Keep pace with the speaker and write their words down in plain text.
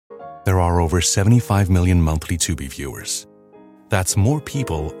There are over 75 million monthly Tubi viewers. That's more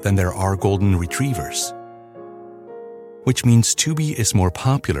people than there are golden retrievers. Which means Tubi is more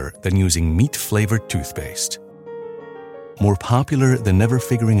popular than using meat-flavored toothpaste. More popular than never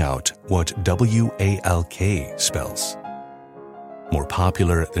figuring out what WALK spells. More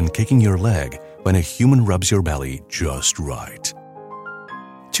popular than kicking your leg when a human rubs your belly just right.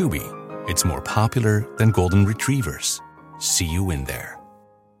 Tubi, it's more popular than golden retrievers. See you in there.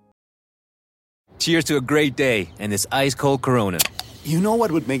 Cheers to a great day and this ice-cold Corona. You know what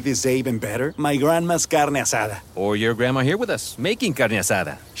would make this day even better? My grandma's carne asada. Or your grandma here with us, making carne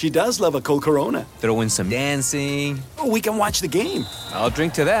asada. She does love a cold Corona. Throw in some dancing. Oh, we can watch the game. I'll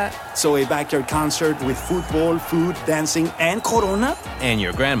drink to that. So a backyard concert with football, food, dancing, and Corona? And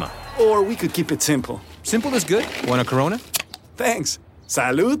your grandma. Or we could keep it simple. Simple is good. Want a Corona? Thanks.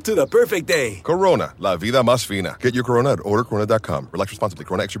 Salud to the perfect day. Corona, la vida más fina. Get your Corona at ordercorona.com. Relax responsibly.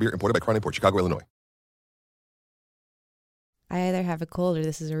 Corona Extra Beer, imported by Crown Imports, Chicago, Illinois. I either have a cold or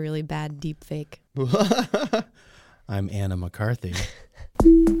this is a really bad deep fake. I'm Anna McCarthy.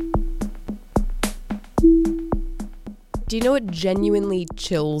 Do you know what genuinely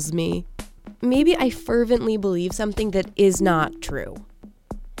chills me? Maybe I fervently believe something that is not true.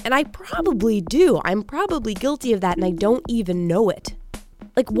 And I probably do. I'm probably guilty of that and I don't even know it.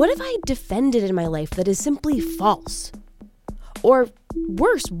 Like, what have I defended in my life that is simply false? Or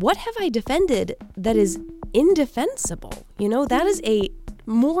worse, what have I defended that is indefensible? You know, that is a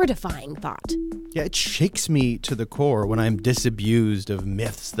mortifying thought. Yeah, it shakes me to the core when I'm disabused of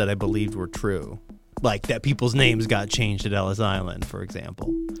myths that I believed were true. Like that people's names got changed at Ellis Island, for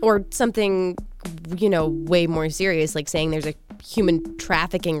example. Or something, you know, way more serious, like saying there's a human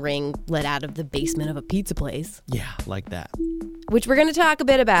trafficking ring let out of the basement of a pizza place. Yeah, like that. Which we're going to talk a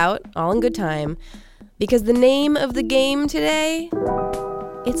bit about, all in good time, because the name of the game today,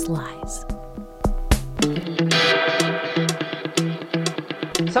 it's lies.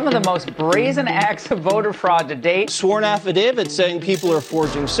 Some of the most brazen acts of voter fraud to date. Sworn affidavits saying people are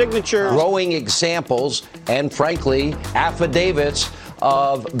forging signatures. Growing examples and, frankly, affidavits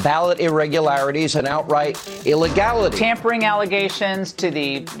of ballot irregularities and outright illegality. Tampering allegations to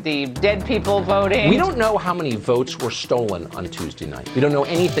the dead people voting. We don't know how many votes were stolen on Tuesday night. We don't know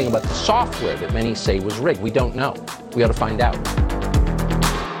anything about the software that many say was rigged. We don't know. We ought to find out.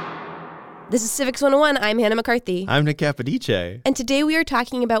 This is Civics 101. I'm Hannah McCarthy. I'm Nick Capodice. And today we are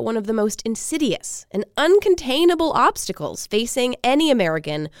talking about one of the most insidious and uncontainable obstacles facing any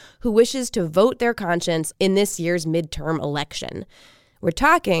American who wishes to vote their conscience in this year's midterm election. We're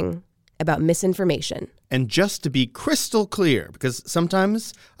talking about misinformation. And just to be crystal clear, because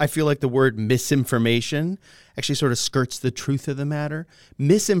sometimes I feel like the word misinformation actually sort of skirts the truth of the matter.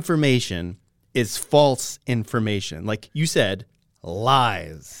 Misinformation is false information. Like you said,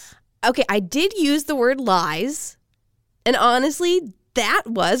 lies. Okay, I did use the word lies, and honestly, that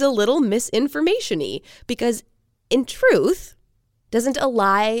was a little misinformation-y, because in truth, doesn't a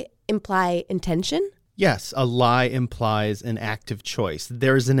lie imply intention? Yes, a lie implies an active choice.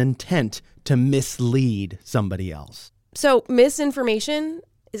 There's an intent to mislead somebody else. So misinformation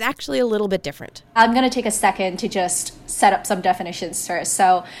is actually a little bit different. I'm going to take a second to just set up some definitions first.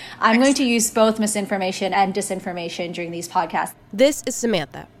 So I'm going to use both misinformation and disinformation during these podcasts. This is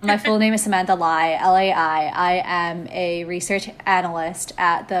Samantha. My full name is Samantha Lai, L-A-I. I am a research analyst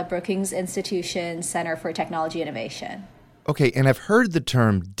at the Brookings Institution Center for Technology Innovation. Okay, and I've heard the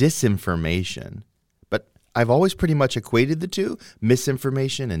term disinformation, but I've always pretty much equated the two,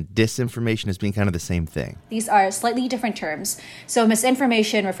 misinformation and disinformation, as being kind of the same thing. These are slightly different terms. So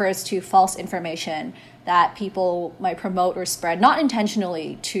misinformation refers to false information that people might promote or spread, not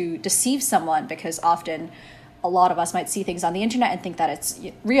intentionally to deceive someone, because often a lot of us might see things on the internet and think that it's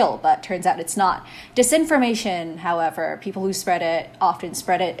real, but turns out it's not. Disinformation, however, people who spread it often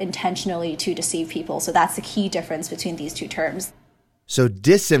spread it intentionally to deceive people. So that's the key difference between these two terms. So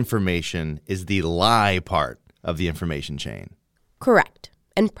disinformation is the lie part of the information chain. Correct.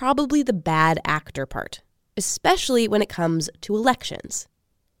 And probably the bad actor part, especially when it comes to elections.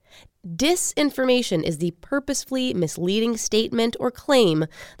 Disinformation is the purposefully misleading statement or claim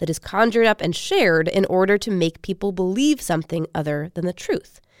that is conjured up and shared in order to make people believe something other than the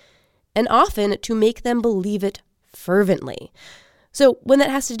truth, and often to make them believe it fervently. So when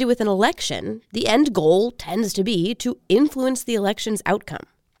that has to do with an election, the end goal tends to be to influence the election's outcome.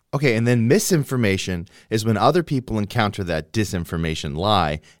 Okay, and then misinformation is when other people encounter that disinformation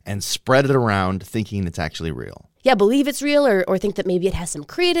lie and spread it around thinking it's actually real. Yeah, believe it's real or think that maybe it has some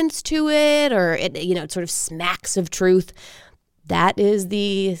credence to it, or it sort of smacks of truth. That is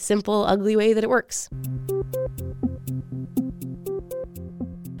the simple, ugly way that it works.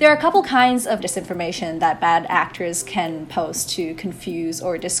 There are a couple kinds of disinformation that bad actors can post to confuse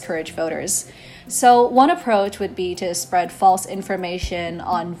or discourage voters. So one approach would be to spread false information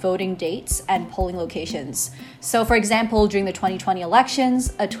on voting dates and polling locations. So for example, during the 2020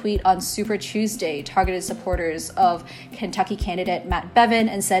 elections, a tweet on Super Tuesday targeted supporters of Kentucky candidate Matt Bevin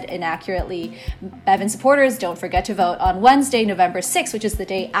and said inaccurately, "Bevin supporters, don't forget to vote on Wednesday, November 6th, which is the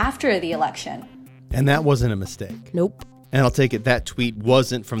day after the election." And that wasn't a mistake. Nope. And I'll take it that tweet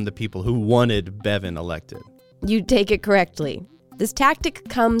wasn't from the people who wanted Bevin elected. You take it correctly. This tactic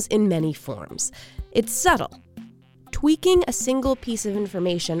comes in many forms. It's subtle, tweaking a single piece of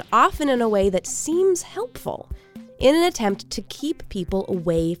information, often in a way that seems helpful, in an attempt to keep people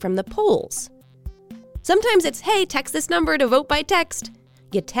away from the polls. Sometimes it's, hey, text this number to vote by text.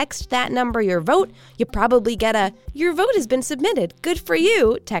 You text that number your vote, you probably get a, your vote has been submitted, good for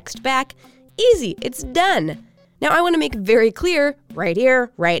you, text back. Easy, it's done. Now, I want to make very clear, right here,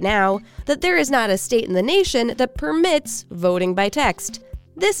 right now, that there is not a state in the nation that permits voting by text.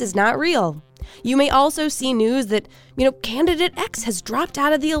 This is not real. You may also see news that, candidate X has dropped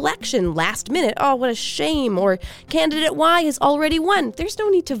out of the election last minute. Oh, what a shame. Or candidate Y has already won. There's no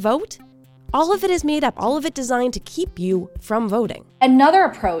need to vote. All of it is made up, all of it designed to keep you from voting. Another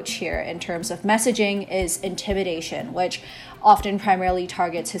approach here in terms of messaging is intimidation, which often primarily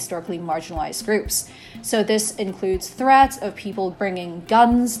targets historically marginalized groups. So this includes threats of people bringing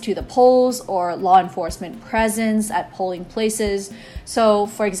guns to the polls or law enforcement presence at polling places. So,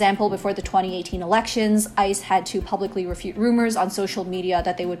 for example, before the 2018 elections, ICE had to publicly refute rumors on social media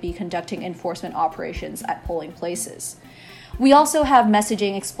that they would be conducting enforcement operations at polling places. We also have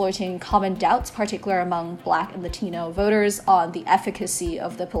messaging exploiting common doubts, particularly among Black and Latino voters, on the efficacy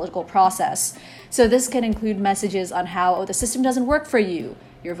of the political process. So this can include messages on how, the system doesn't work for you,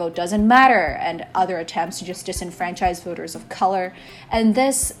 your vote doesn't matter, and other attempts to just disenfranchise voters of color. And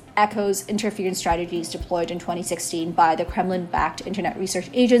this echoes interference strategies deployed in 2016 by the Kremlin-backed Internet Research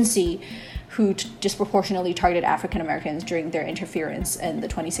Agency, who disproportionately targeted African Americans during their interference in the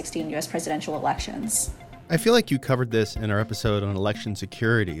 2016 U.S. presidential elections. I feel like you covered this in our episode on election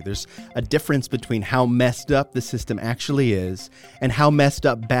security. There's a difference between how messed up the system actually is and how messed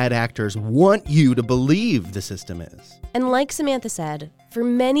up bad actors want you to believe the system is. And like Samantha said, for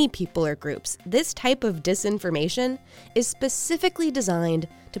many people or groups, this type of disinformation is specifically designed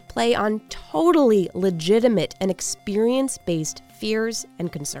to play on totally legitimate and experience-based fears and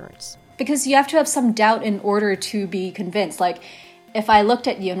concerns. Because you have to have some doubt in order to be convinced. Like, if I looked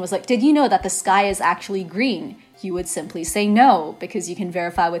at you and was like, did you know that the sky is actually green? You would simply say no, because you can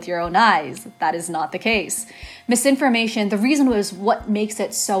verify with your own eyes. That is not the case. Misinformation, the reason was what makes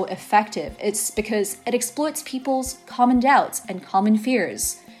it so effective. It's because it exploits people's common doubts and common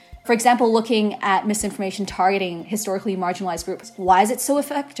fears. For example, looking at misinformation targeting historically marginalized groups, why is it so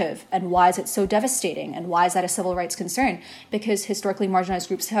effective? And why is it so devastating? And why is that a civil rights concern? Because historically marginalized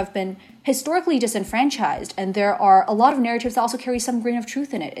groups have been historically disenfranchised, and there are a lot of narratives that also carry some grain of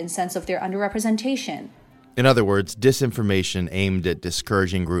truth in it, in sense of their underrepresentation. In other words, disinformation aimed at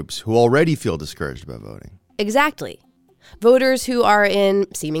discouraging groups who already feel discouraged about voting. Exactly. Voters who are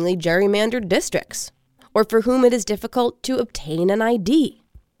in seemingly gerrymandered districts, or for whom it is difficult to obtain an ID,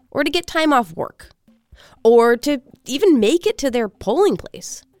 or to get time off work, or to even make it to their polling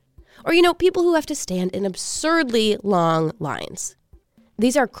place, or, people who have to stand in absurdly long lines.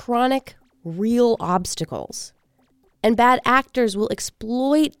 These are chronic, real obstacles. And bad actors will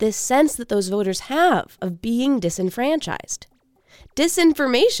exploit this sense that those voters have of being disenfranchised.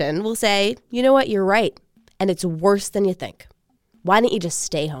 Disinformation will say, you know what, you're right, and it's worse than you think. Why don't you just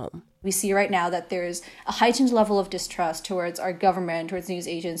stay home? We see right now that there's a heightened level of distrust towards our government, towards news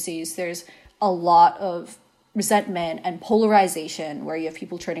agencies. There's a lot of resentment and polarization where you have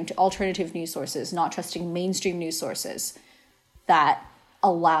people turning to alternative news sources, not trusting mainstream news sources. That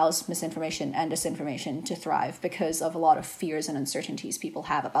allows misinformation and disinformation to thrive because of a lot of fears and uncertainties people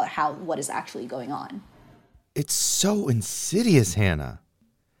have about what is actually going on. It's so insidious, Hannah.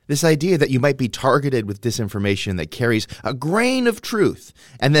 This idea that you might be targeted with disinformation that carries a grain of truth,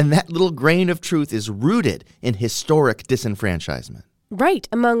 and then that little grain of truth is rooted in historic disenfranchisement. Right,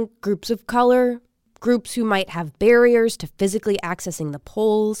 among groups of color, groups who might have barriers to physically accessing the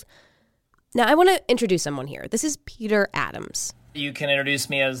polls. Now, I want to introduce someone here. This is Peter Adams. You can introduce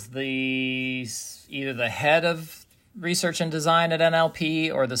me as either the head of research and design at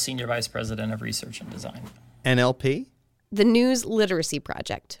NLP or the senior vice president of research and design. NLP? The News Literacy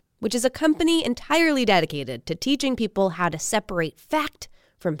Project, which is a company entirely dedicated to teaching people how to separate fact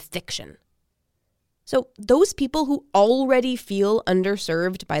from fiction. So those people who already feel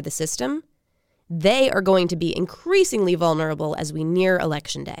underserved by the system, They are going to be increasingly vulnerable as we near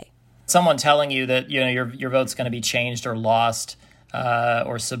Election Day. Someone telling you that your vote's going to be changed or lost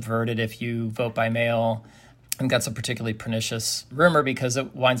or subverted if you vote by mail, I think that's a particularly pernicious rumor because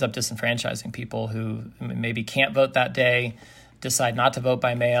it winds up disenfranchising people who maybe can't vote that day, decide not to vote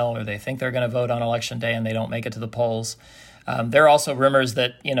by mail, or they think they're going to vote on Election Day and they don't make it to the polls. There are also rumors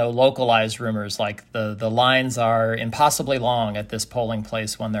that, localized rumors, like the lines are impossibly long at this polling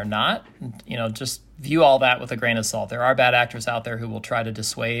place when they're not. Just view all that with a grain of salt. There are bad actors out there who will try to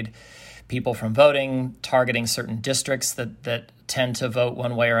dissuade people from voting, targeting certain districts that tend to vote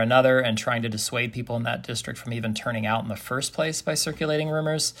one way or another and trying to dissuade people in that district from even turning out in the first place by circulating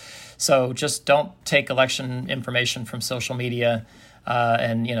rumors. So just don't take election information from social media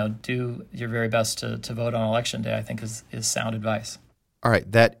and do your very best to vote on Election Day, I think is sound advice. All right,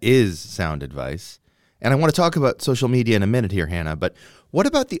 that is sound advice. And I want to talk about social media in a minute here, Hannah, but what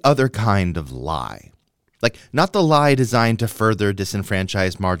about the other kind of lie? Like, not the lie designed to further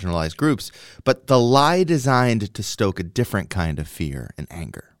disenfranchise marginalized groups, but the lie designed to stoke a different kind of fear and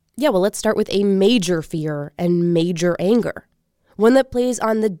anger. Yeah, well, let's start with a major fear and major anger, one that plays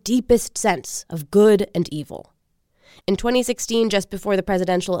on the deepest sense of good and evil. In 2016, just before the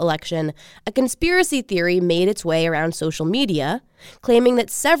presidential election, a conspiracy theory made its way around social media, claiming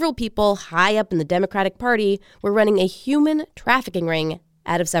that several people high up in the Democratic Party were running a human trafficking ring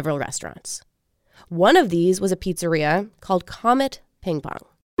out of several restaurants. One of these was a pizzeria called Comet Ping Pong.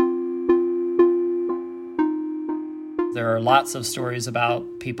 There are lots of stories about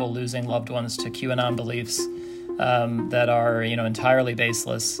people losing loved ones to QAnon beliefs that are, entirely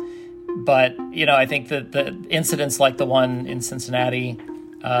baseless. But, I think that the incidents like the one in Cincinnati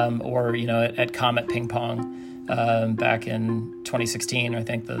or, at Comet Ping Pong back in 2016, I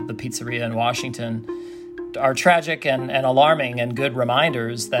think the pizzeria in Washington, are tragic and alarming and good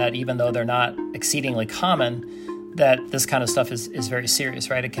reminders that even though they're not exceedingly common, that this kind of stuff is very serious,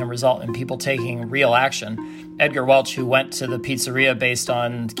 right? It can result in people taking real action. Edgar Welch, who went to the pizzeria based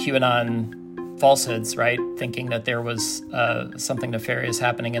on QAnon falsehoods, right, thinking that there was something nefarious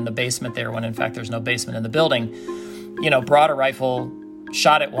happening in the basement there when in fact there's no basement in the building, brought a rifle,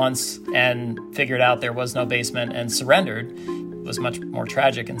 shot it once, and figured out there was no basement and surrendered. It was much more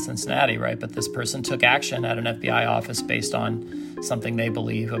tragic in Cincinnati, right? But this person took action at an FBI office based on something they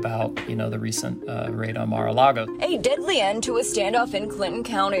believe about, the recent raid on Mar-a-Lago. A deadly end to a standoff in Clinton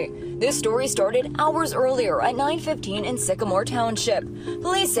County. This story started hours earlier at 9:15 in Sycamore Township.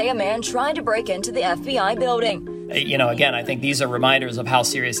 Police say a man tried to break into the FBI building. Again, I think these are reminders of how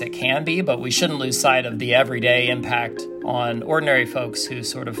serious it can be, but we shouldn't lose sight of the everyday impact on ordinary folks who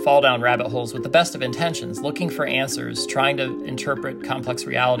sort of fall down rabbit holes with the best of intentions, looking for answers, trying to interpret complex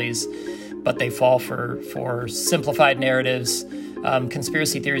realities, but they fall for simplified narratives.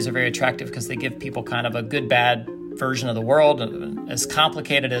 Conspiracy theories are very attractive because they give people kind of a good, bad version of the world. As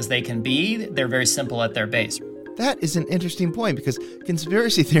complicated as they can be, they're very simple at their base. That is an interesting point because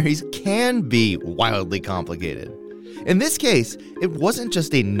conspiracy theories can be wildly complicated. In this case, it wasn't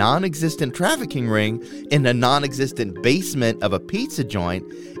just a non-existent trafficking ring in a non-existent basement of a pizza joint.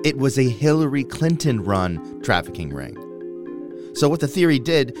 It was a Hillary Clinton-run trafficking ring. So what the theory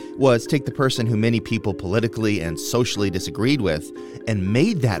did was take the person who many people politically and socially disagreed with and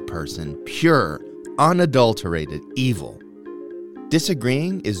made that person pure, unadulterated evil.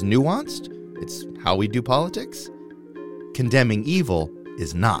 Disagreeing is nuanced. It's how we do politics. Condemning evil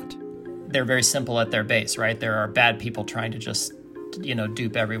is not. They're very simple at their base, right? There are bad people trying to just,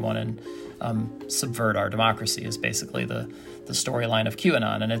 dupe everyone and subvert our democracy is basically the storyline of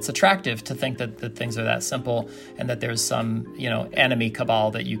QAnon. And it's attractive to think that things are that simple and that there's some, enemy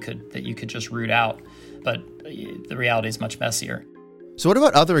cabal that you could just root out. But the reality is much messier. So what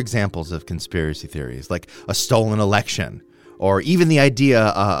about other examples of conspiracy theories, like a stolen election, or even the idea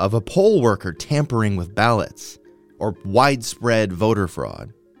of a poll worker tampering with ballots, or widespread voter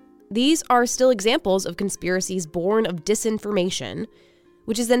fraud? These are still examples of conspiracies born of disinformation,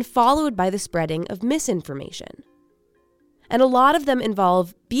 which is then followed by the spreading of misinformation. And a lot of them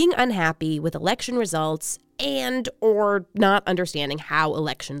involve being unhappy with election results and or not understanding how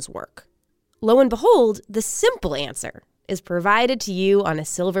elections work. Lo and behold, the simple answer is provided to you on a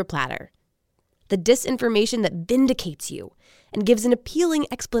silver platter. The disinformation that vindicates you and gives an appealing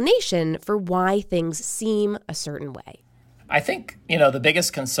explanation for why things seem a certain way. I think, the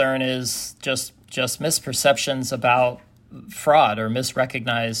biggest concern is just misperceptions about fraud or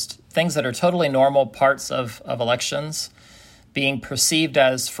misrecognized things that are totally normal parts of elections being perceived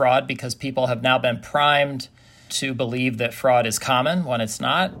as fraud because people have now been primed to believe that fraud is common when it's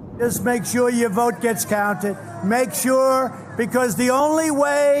not. Just make sure your vote gets counted. Make sure, because the only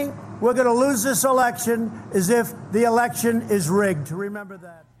way we're going to lose this election as if the election is rigged. Remember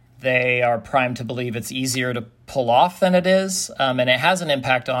that. They are primed to believe it's easier to pull off than it is. And it has an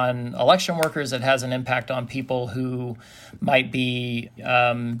impact on election workers. It has an impact on people who might be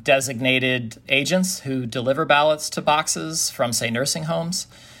designated agents who deliver ballots to boxes from, say, nursing homes,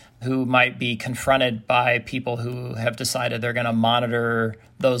 who might be confronted by people who have decided they're going to monitor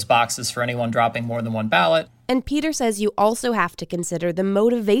those boxes for anyone dropping more than one ballot. And Peter says you also have to consider the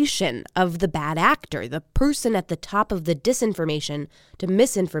motivation of the bad actor, the person at the top of the disinformation to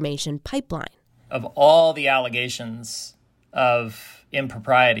misinformation pipeline. Of all the allegations of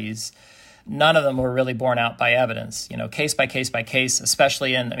improprieties, none of them were really borne out by evidence. Case by case by case,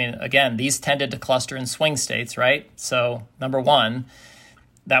 especially again, these tended to cluster in swing states, right? So, number one,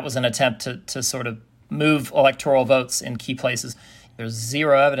 that was an attempt to sort of move electoral votes in key places. There's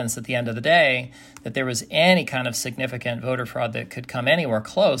zero evidence at the end of the day that there was any kind of significant voter fraud that could come anywhere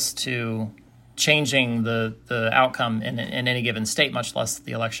close to changing the outcome in any given state, much less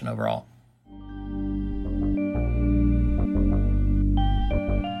the election overall.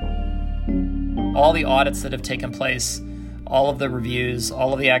 All the audits that have taken place, all of the reviews,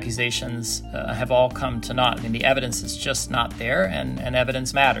 all of the accusations have all come to naught. I mean, the evidence is just not there, and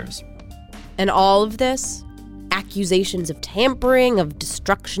evidence matters. And all of this, accusations of tampering, of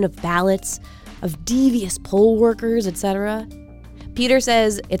destruction of ballots, of devious poll workers, etc. Peter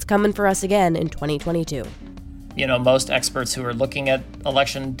says it's coming for us again in 2022. Most experts who are looking at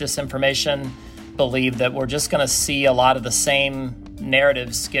election disinformation believe that we're just going to see a lot of the same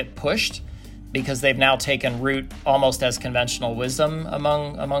narratives get pushed because they've now taken root almost as conventional wisdom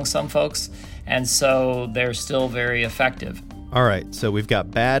among some folks, and so they're still very effective. All right, so we've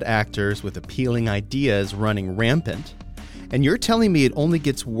got bad actors with appealing ideas running rampant, and you're telling me it only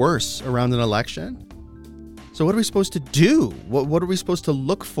gets worse around an election? So what are we supposed to do? What are we supposed to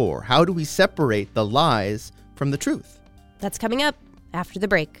look for? How do we separate the lies from the truth? That's coming up after the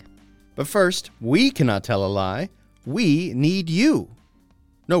break. But first, we cannot tell a lie. We need you.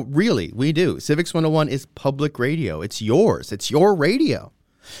 No, really, we do. Civics 101 is public radio. It's yours. It's your radio.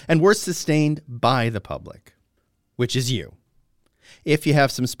 And we're sustained by the public, which is you. If you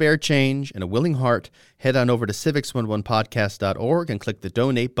have some spare change and a willing heart, head on over to civics101podcast.org and click the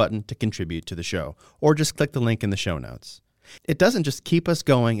donate button to contribute to the show, or just click the link in the show notes. It doesn't just keep us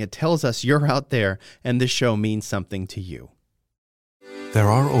going, it tells us you're out there and this show means something to you.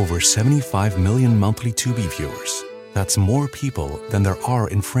 There are over 75 million monthly Tubi viewers. That's more people than there are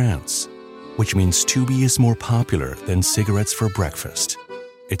in France, which means Tubi is more popular than cigarettes for breakfast.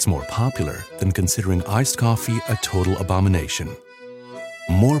 It's more popular than considering iced coffee a total abomination.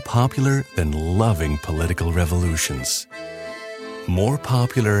 More popular than loving political revolutions. More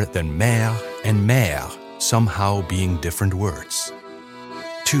popular than mère and mère somehow being different words.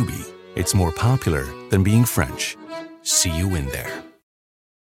 Tubi, it's more popular than being French. See you in there.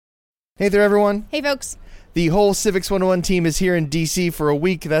 Hey there, everyone. Hey, folks. The whole Civics 101 team is here in D.C. for a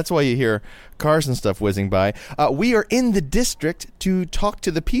week. That's why you hear cars and stuff whizzing by. We are in the district to talk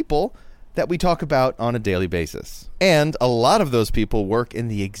to the people that we talk about on a daily basis. And a lot of those people work in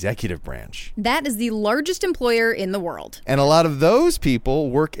the executive branch. That is the largest employer in the world. And a lot of those people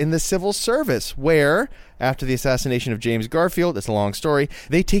work in the civil service, where, after the assassination of James Garfield, it's a long story,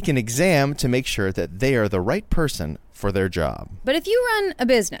 they take an exam to make sure that they are the right person for their job. But if you run a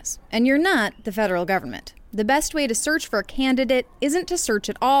business and you're not the federal government, the best way to search for a candidate isn't to search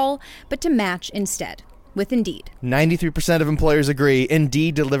at all, but to match instead. With Indeed. 93% of employers agree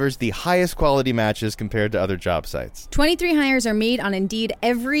Indeed delivers the highest quality matches compared to other job sites. 23 hires are made on Indeed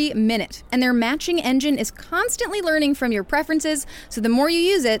every minute, and their matching engine is constantly learning from your preferences, so the more you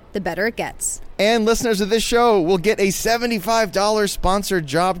use it, the better it gets. And listeners of this show will get a $75 sponsored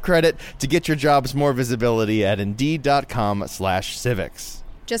job credit to get your jobs more visibility at Indeed.com/civics.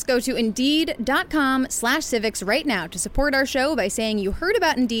 Just go to Indeed.com/civics right now to support our show by saying you heard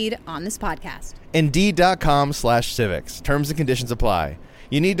about Indeed on this podcast. Indeed.com/civics. Terms and conditions apply.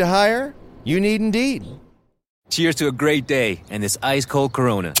 You need to hire? You need Indeed. Cheers to a great day and this ice-cold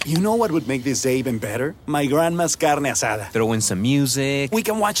Corona. You know what would make this day even better? My grandma's carne asada. Throw in some music. We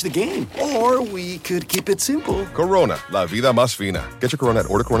can watch the game. Or we could keep it simple. Corona, la vida más fina. Get your Corona at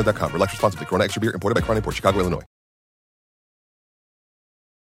ordercorona.com. Relax responsibly. Corona Extra Beer, imported by Crown Imports, Chicago, Illinois.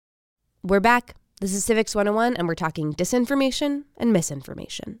 We're back. This is Civics 101, and we're talking disinformation and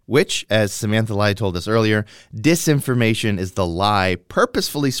misinformation. Which, as Samantha Lai told us earlier, disinformation is the lie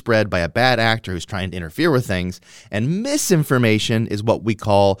purposefully spread by a bad actor who's trying to interfere with things, and misinformation is what we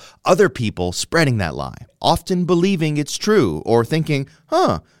call other people spreading that lie, often believing it's true or thinking,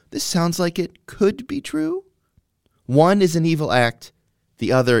 this sounds like it could be true. One is an evil act,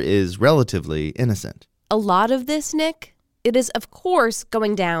 The other is relatively innocent. A lot of this, Nick, it is, of course,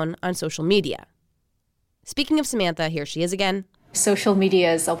 going down on social media. Speaking of Samantha, here she is again. Social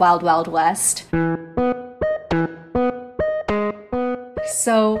media is a wild, wild west.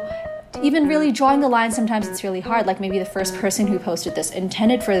 So even really drawing the line, sometimes it's really hard. Like maybe the first person who posted this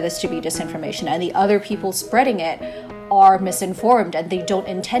intended for this to be disinformation, and the other people spreading it are misinformed and they don't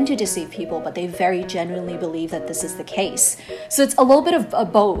intend to deceive people, but they very genuinely believe that this is the case. So it's a little bit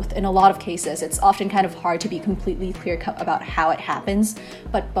of both in a lot of cases. It's often kind of hard to be completely clear-cut about how it happens,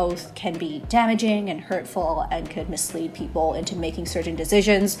 but both can be damaging and hurtful and could mislead people into making certain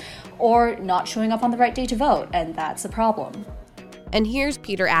decisions or not showing up on the right day to vote, and that's a problem. And here's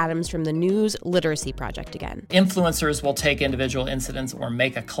Peter Adams from the News Literacy Project again. Influencers will take individual incidents or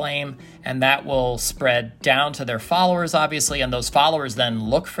make a claim, and that will spread down to their followers, obviously, and those followers then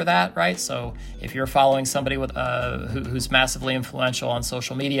look for that, right? So if you're following somebody with who's massively influential on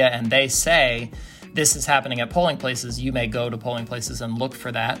social media and they say this is happening at polling places, you may go to polling places and look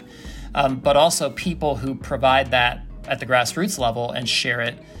for that. But also people who provide that at the grassroots level and share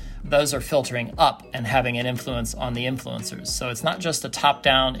it, those are filtering up and having an influence on the influencers. So it's not just a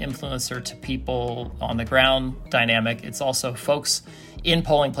top-down influencer to people on the ground dynamic. It's also folks in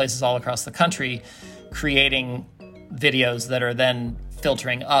polling places all across the country creating videos that are then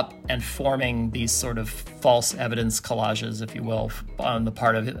filtering up and forming these sort of false evidence collages, if you will, on the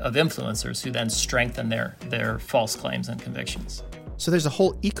part of influencers who then strengthen their false claims and convictions. So there's a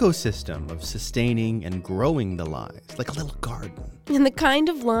whole ecosystem of sustaining and growing the lies, like a little garden. And the kind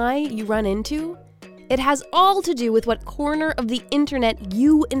of lie you run into, it has all to do with what corner of the internet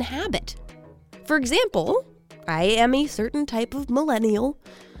you inhabit. For example, I am a certain type of millennial,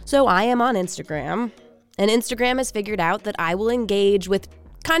 so I am on Instagram, and Instagram has figured out that I will engage with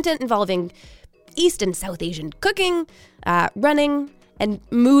content involving East and South Asian cooking, running, and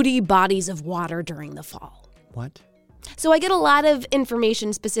moody bodies of water during the fall. What? So I get a lot of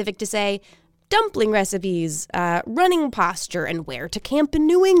information specific to, say, dumpling recipes, running posture, and where to camp in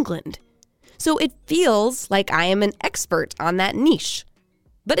New England. So it feels like I am an expert on that niche.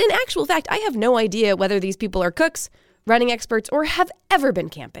 But in actual fact, I have no idea whether these people are cooks, running experts, or have ever been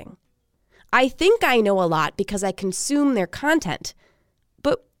camping. I think I know a lot because I consume their content.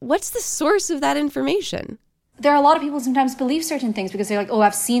 But what's the source of that information? There are a lot of people who sometimes believe certain things because they're like, oh,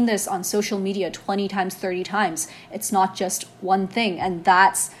 I've seen this on social media 20 times, 30 times. It's not just one thing. And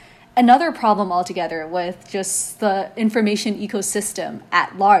that's another problem altogether with just the information ecosystem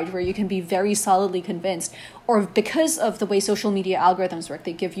at large, where you can be very solidly convinced, or because of the way social media algorithms work,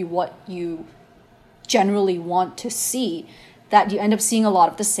 they give you what you generally want to see, that you end up seeing a lot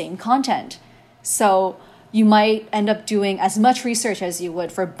of the same content. So you might end up doing as much research as you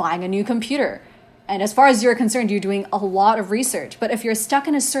would for buying a new computer. And as far as you're concerned, you're doing a lot of research. But if you're stuck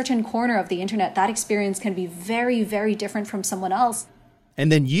in a certain corner of the internet, that experience can be very, very different from someone else. And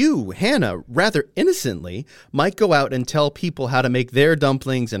then you, Hannah, rather innocently, might go out and tell people how to make their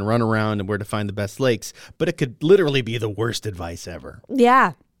dumplings and run around and where to find the best lakes. But it could literally be the worst advice ever.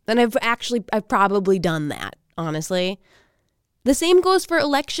 Yeah, and I've probably done that, honestly. The same goes for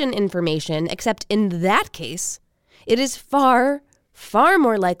election information, except in that case, it is far, far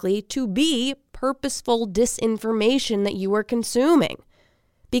more likely to be purposeful disinformation that you are consuming,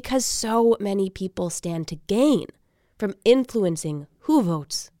 because so many people stand to gain from influencing who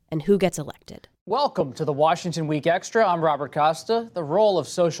votes and who gets elected. Welcome to the Washington Week Extra. I'm Robert Costa. The role of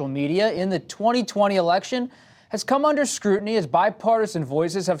social media in the 2020 election has come under scrutiny as bipartisan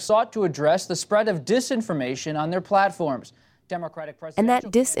voices have sought to address the spread of disinformation on their platforms. Democratic and that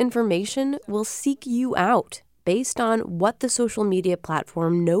disinformation will seek you out based on what the social media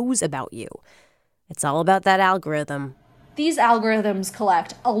platform knows about you. It's all about that algorithm. These algorithms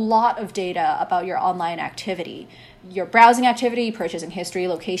collect a lot of data about your online activity, your browsing activity, purchasing history,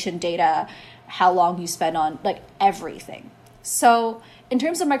 location data, how long you spend on, like, everything. So in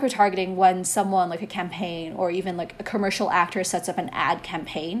terms of micro-targeting, when someone like a campaign or even like a commercial actor sets up an ad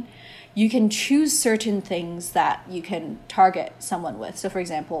campaign, you can choose certain things that you can target someone with. So for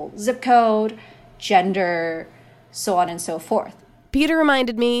example, zip code, gender, so on and so forth. Peter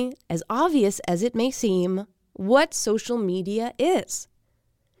reminded me, as obvious as it may seem, what social media is.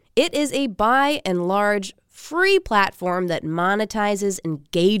 It is a by and large free platform that monetizes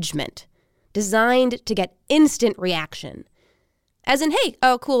engagement, designed to get instant reaction. As in, hey,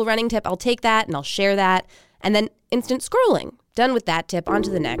 oh, cool, running tip, I'll take that and I'll share that. And then instant scrolling. Done with that tip, on to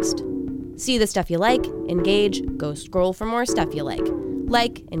the next. See the stuff you like, engage, go scroll for more stuff you like.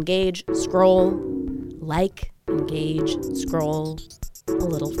 Like, engage, scroll. Like, engage, scroll. A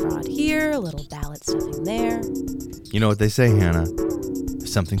little fraud here, a little ballot stuffing there. You know what they say, Hannah.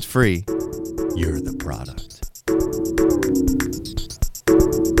 something's free, you're the product.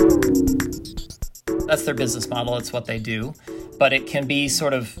 That's their business model. It's what they do. But it can be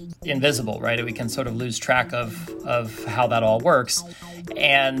sort of invisible, right? We can sort of lose track of how that all works.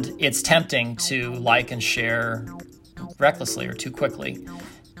 And it's tempting to like and share recklessly or too quickly.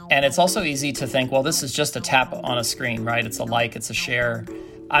 And it's also easy to think, well, this is just a tap on a screen, right? It's a like, it's a share.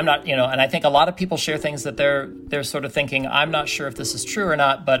 I'm not, and I think a lot of people share things that they're sort of thinking, I'm not sure if this is true or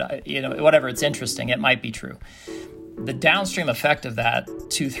not, but, whatever, it's interesting. It might be true. The downstream effect of that,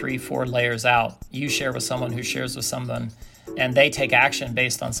 2, 3, 4 layers out, you share with someone who shares with someone, and they take action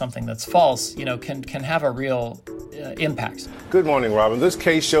based on something that's false, can have a real impact. Good morning, Robin. This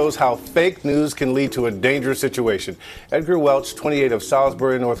case shows how fake news can lead to a dangerous situation. Edgar Welch, 28 of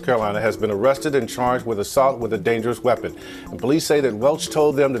Salisbury, North Carolina, has been arrested and charged with assault with a dangerous weapon. And police say that Welch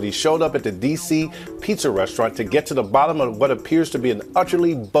told them that he showed up at the D.C. pizza restaurant to get to the bottom of what appears to be an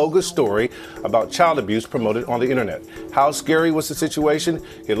utterly bogus story about child abuse promoted on the internet. How scary was the situation?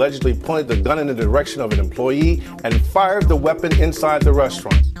 He allegedly pointed the gun in the direction of an employee and fired the weapon inside the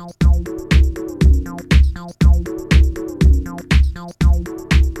restaurant.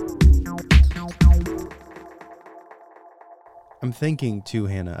 I'm thinking, too,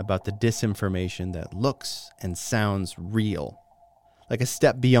 Hannah, about the disinformation that looks and sounds real. Like a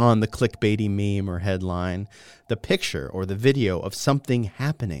step beyond the clickbaity meme or headline, the picture or the video of something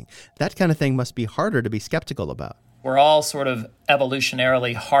happening. That kind of thing must be harder to be skeptical about. We're all sort of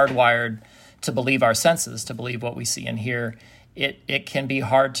evolutionarily hardwired to believe our senses, to believe what we see and hear. It can be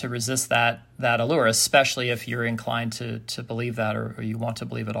hard to resist that allure, especially if you're inclined to believe that or you want to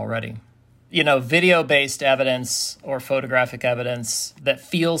believe it already. Video-based evidence or photographic evidence that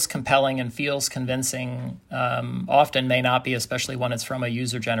feels compelling and feels convincing often may not be, especially when it's from a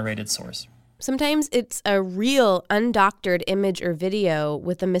user-generated source. Sometimes it's a real, undoctored image or video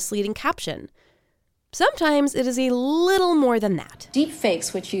with a misleading caption. Sometimes it is a little more than that.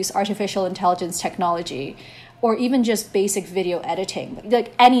 Deepfakes, which use artificial intelligence technology, or even just basic video editing,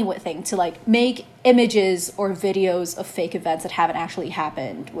 like anything to make images or videos of fake events that haven't actually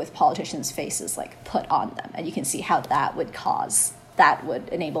happened with politicians' faces put on them. And you can see how that would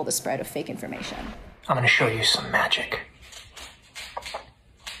enable the spread of fake information. I'm going to show you some magic.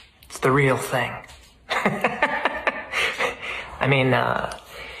 It's the real thing.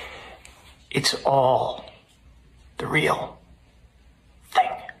 It's all the real thing.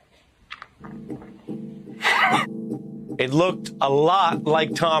 It looked a lot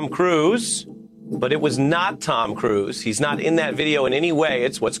like Tom Cruise, but it was not Tom Cruise. He's not in that video in any way.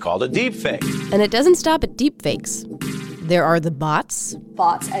 It's what's called a deepfake. And it doesn't stop at deepfakes. There are the bots.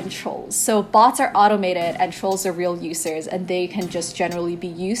 Bots and trolls. So bots are automated and trolls are real users, and they can just generally be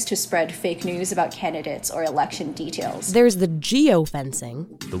used to spread fake news about candidates or election details. There's the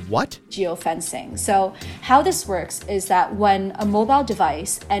geofencing. The what? Geofencing. So how this works is that when a mobile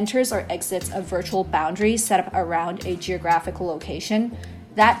device enters or exits a virtual boundary set up around a geographical location,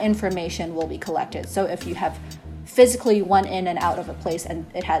 that information will be collected. So if you have physically went in and out of a place and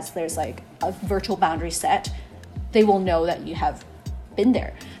there's a virtual boundary set, they will know that you have been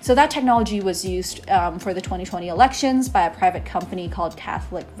there. So that technology was used for the 2020 elections by a private company called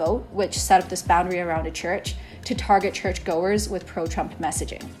Catholic Vote, which set up this boundary around a church to target churchgoers with pro-Trump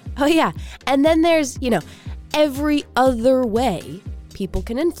messaging. Oh yeah, and then there's, every other way people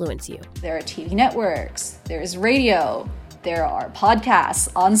can influence you. There are TV networks, there is radio, there are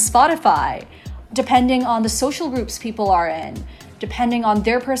podcasts on Spotify, depending on the social groups people are in, depending on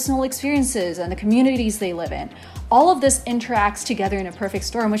their personal experiences and the communities they live in. All of this interacts together in a perfect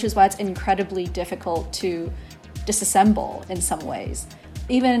storm, which is why it's incredibly difficult to disassemble in some ways.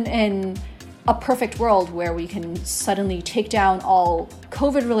 Even in a perfect world where we can suddenly take down all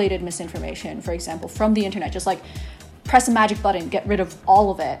COVID-related misinformation, for example, from the internet, just press a magic button, get rid of all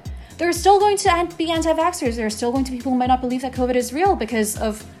of it. There are still going to be anti-vaxxers. There are still going to be people who might not believe that COVID is real because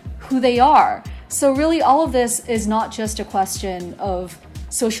of who they are. So really, all of this is not just a question of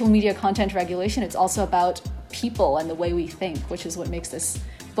social media content regulation. It's also about people and the way we think, which is what makes this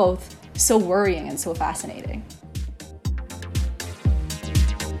both so worrying and so fascinating.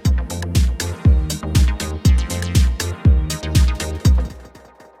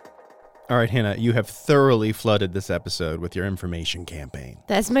 All right, Hannah, you have thoroughly flooded this episode with your information campaign.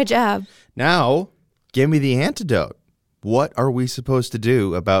 That's my job. Now, give me the antidote. What are we supposed to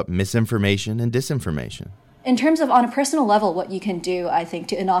do about misinformation and disinformation? In terms of on a personal level, what you can do, I think,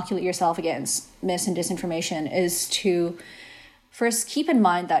 to inoculate yourself against mis and disinformation is to first keep in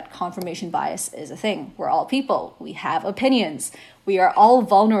mind that confirmation bias is a thing. We're all people. We have opinions. We are all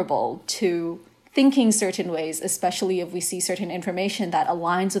vulnerable to thinking certain ways, especially if we see certain information that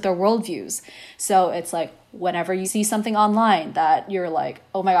aligns with our worldviews. So it's like whenever you see something online that you're like,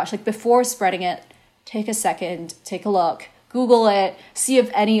 oh my gosh, like before spreading it, take a second, take a look, Google it, see if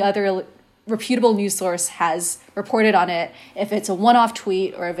any other reputable news source has reported on it. If it's a one-off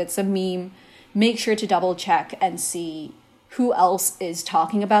tweet or if it's a meme, make sure to double check and see who else is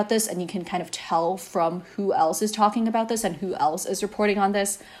talking about this. And you can kind of tell from who else is talking about this and who else is reporting on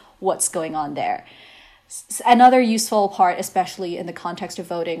this, what's going on there. Another useful part, especially in the context of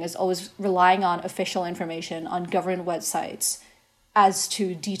voting, is always relying on official information on government websites as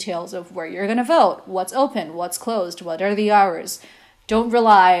to details of where you're going to vote, what's open, what's closed, what are the hours. Don't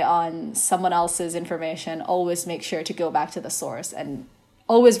rely on someone else's information. Always make sure to go back to the source and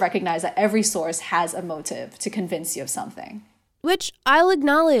always recognize that every source has a motive to convince you of something. Which I'll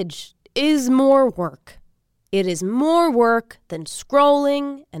acknowledge is more work. It is more work than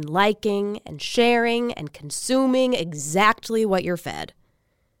scrolling and liking and sharing and consuming exactly what you're fed.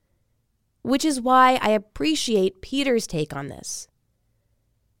 Which is why I appreciate Peter's take on this.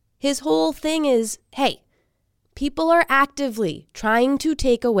 His whole thing is, hey, people are actively trying to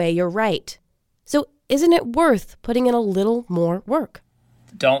take away your right. So isn't it worth putting in a little more work?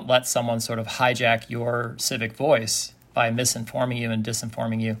 Don't let someone sort of hijack your civic voice by misinforming you and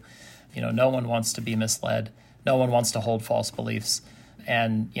disinforming you. No one wants to be misled. No one wants to hold false beliefs.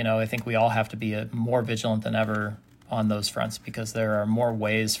 And, I think we all have to be more vigilant than ever on those fronts because there are more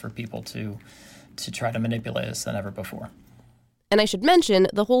ways for people to try to manipulate us than ever before. And I should mention,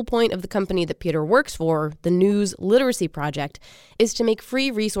 the whole point of the company that Peter works for, the News Literacy Project, is to make free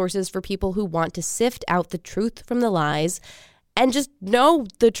resources for people who want to sift out the truth from the lies and just know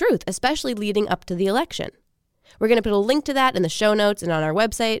the truth, especially leading up to the election. We're going to put a link to that in the show notes and on our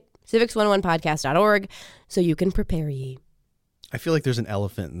website, civics101podcast.org, so you can prepare ye. I feel like there's an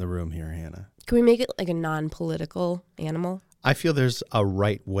elephant in the room here, Hannah. Can we make it like a non-political animal? I feel there's a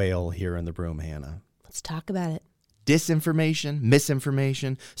right whale here in the room, Hannah. Let's talk about it. Disinformation,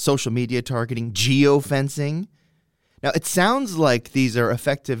 misinformation, social media targeting, geofencing. Now, it sounds like these are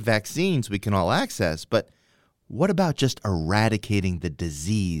effective vaccines we can all access, but what about just eradicating the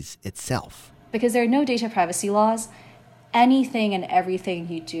disease itself? Because there are no data privacy laws, anything and everything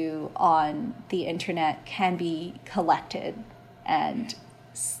you do on the internet can be collected. And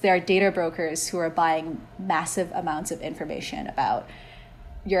there are data brokers who are buying massive amounts of information about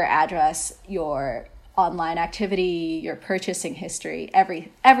your address, your online activity, your purchasing history,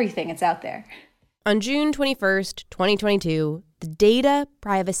 everything. It's out there. On June 21st, 2022, the Data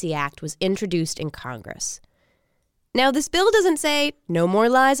Privacy Act was introduced in Congress. Now, this bill doesn't say, no more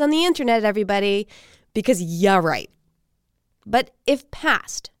lies on the internet, everybody, because yeah, right. But if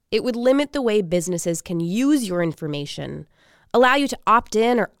passed, it would limit the way businesses can use your information, allow you to opt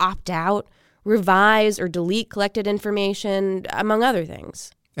in or opt out, revise or delete collected information, among other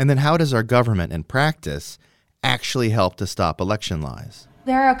things. And then how does our government in practice actually help to stop election lies?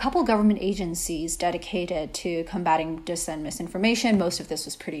 There are a couple government agencies dedicated to combating dis and misinformation. Most of this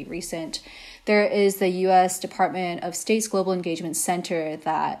was pretty recent. There is the U.S. Department of State's Global Engagement Center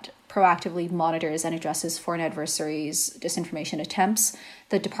that proactively monitors and addresses foreign adversaries' disinformation attempts.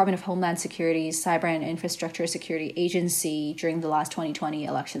 The Department of Homeland Security's Cyber and Infrastructure Security Agency during the last 2020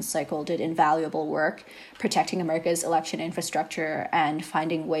 election cycle did invaluable work protecting America's election infrastructure and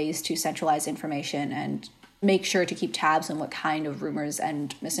finding ways to centralize information and make sure to keep tabs on what kind of rumors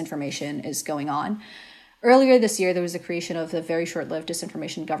and misinformation is going on. Earlier this year, there was the creation of the very short-lived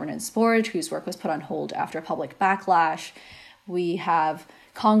Disinformation Governance Board, whose work was put on hold after public backlash. We have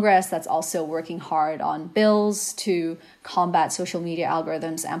Congress that's also working hard on bills to combat social media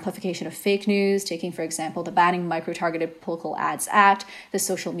algorithms, amplification of fake news, taking, for example, the Banning Micro-Targeted Political Ads Act, the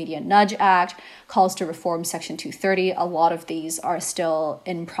Social Media Nudge Act, calls to reform Section 230. A lot of these are still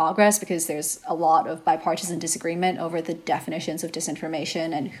in progress because there's a lot of bipartisan disagreement over the definitions of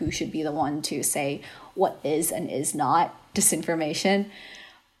disinformation and who should be the one to say what is and is not disinformation.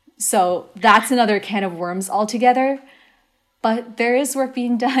 So that's another can of worms altogether. But there is work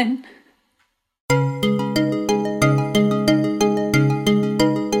being done.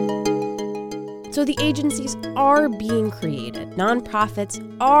 So the agencies are being created. Nonprofits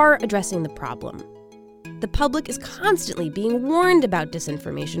are addressing the problem. The public is constantly being warned about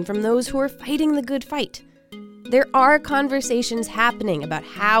disinformation from those who are fighting the good fight. There are conversations happening about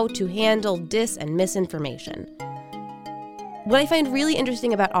how to handle dis and misinformation. What I find really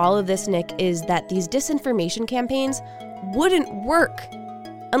interesting about all of this, Nick, is that these disinformation campaigns wouldn't work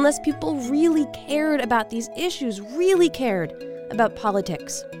unless people really cared about these issues, really cared about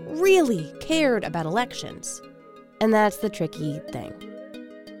politics, really cared about elections. And that's the tricky thing.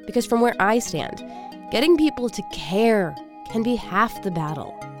 Because from where I stand, getting people to care can be half the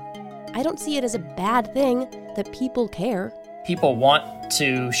battle. I don't see it as a bad thing that people care. People want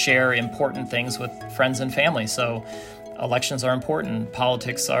to share important things with friends and family, so elections are important.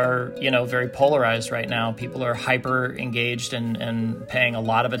 Politics are, very polarized right now. People are hyper engaged and paying a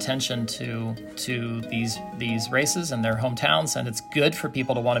lot of attention to these races in their hometowns, and it's good for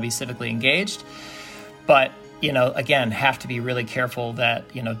people to want to be civically engaged. But, again, have to be really careful that,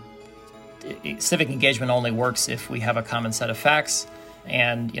 civic engagement only works if we have a common set of facts,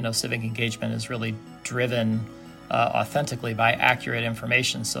 and, civic engagement is really driven authentically by accurate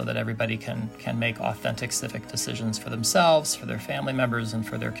information so that everybody can make authentic civic decisions for themselves, for their family members, and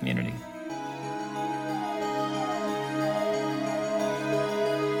for their community.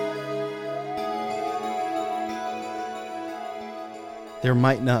 There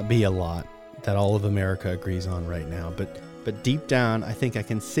might not be a lot that all of America agrees on right now, but deep down, I think I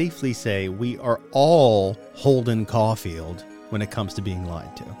can safely say we are all Holden Caulfield when it comes to being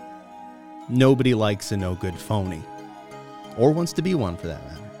lied to. Nobody likes a no-good phony, or wants to be one for that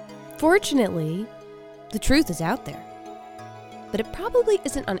matter. Fortunately, the truth is out there. But it probably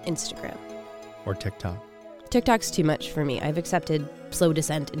isn't on Instagram. Or TikTok. TikTok's too much for me. I've accepted slow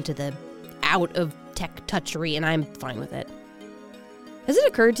descent into the out of tech touchery, and I'm fine with it. Has it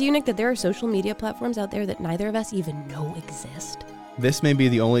occurred to you, Nick, that there are social media platforms out there that neither of us even know exist? This may be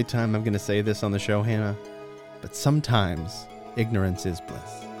the only time I'm going to say this on the show, Hannah, but sometimes ignorance is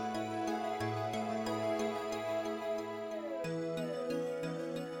bliss.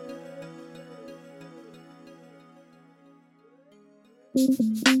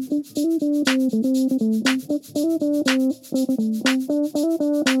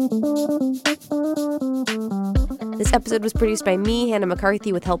 This episode was produced by me, Hannah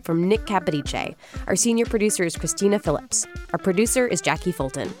McCarthy, with help from Nick Capodice. Our senior producer is Christina Phillips. Our producer is Jackie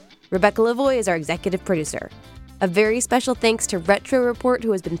Fulton. Rebecca Lavoie is our executive producer. A very special thanks to Retro Report,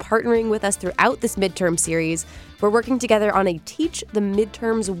 who has been partnering with us throughout this midterm series. We're working together on a Teach the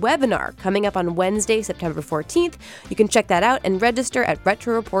Midterms webinar coming up on Wednesday, September 14th. You can check that out and register at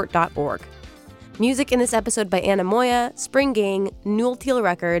retroreport.org. Music in this episode by Anna Moya, Spring Gang, Newell Teal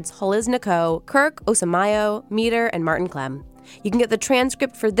Records, Holiz Nako, Kirk, Osamayo, Meter, and Martin Clem. You can get the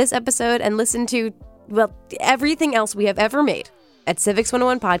transcript for this episode and listen to, everything else we have ever made at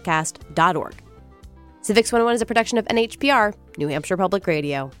civics101podcast.org. Civics 101 is a production of NHPR, New Hampshire Public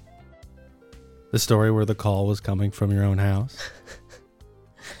Radio. The story where the call was coming from your own house?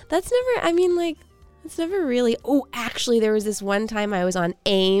 It's never really... Oh, actually, there was this one time I was on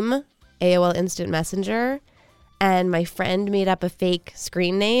AIM, AOL Instant Messenger, and my friend made up a fake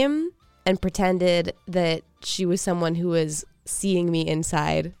screen name and pretended that she was someone who was seeing me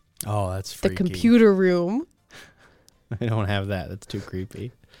inside that's the freaky. computer room. I don't have that. That's too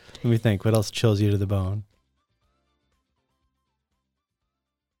creepy. Let me think. What else chills you to the bone?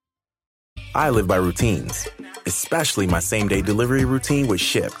 I live by routines, especially my same-day delivery routine with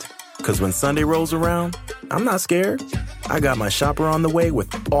Shipt. Because when Sunday rolls around, I'm not scared. I got my shopper on the way with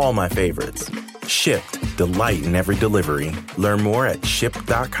all my favorites. Shipt, delight in every delivery. Learn more at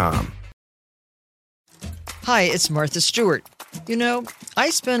shipt.com. Hi, it's Martha Stewart. I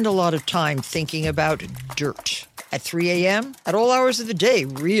spend a lot of time thinking about dirt. At 3 a.m., at all hours of the day,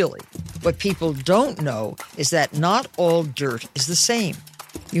 really. What people don't know is that not all dirt is the same.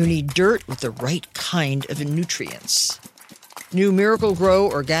 You need dirt with the right kind of nutrients. New Miracle-Gro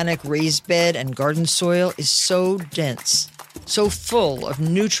organic raised bed and garden soil is so dense, so full of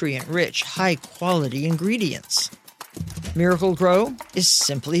nutrient-rich, high-quality ingredients. Miracle-Gro is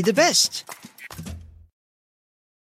simply the best.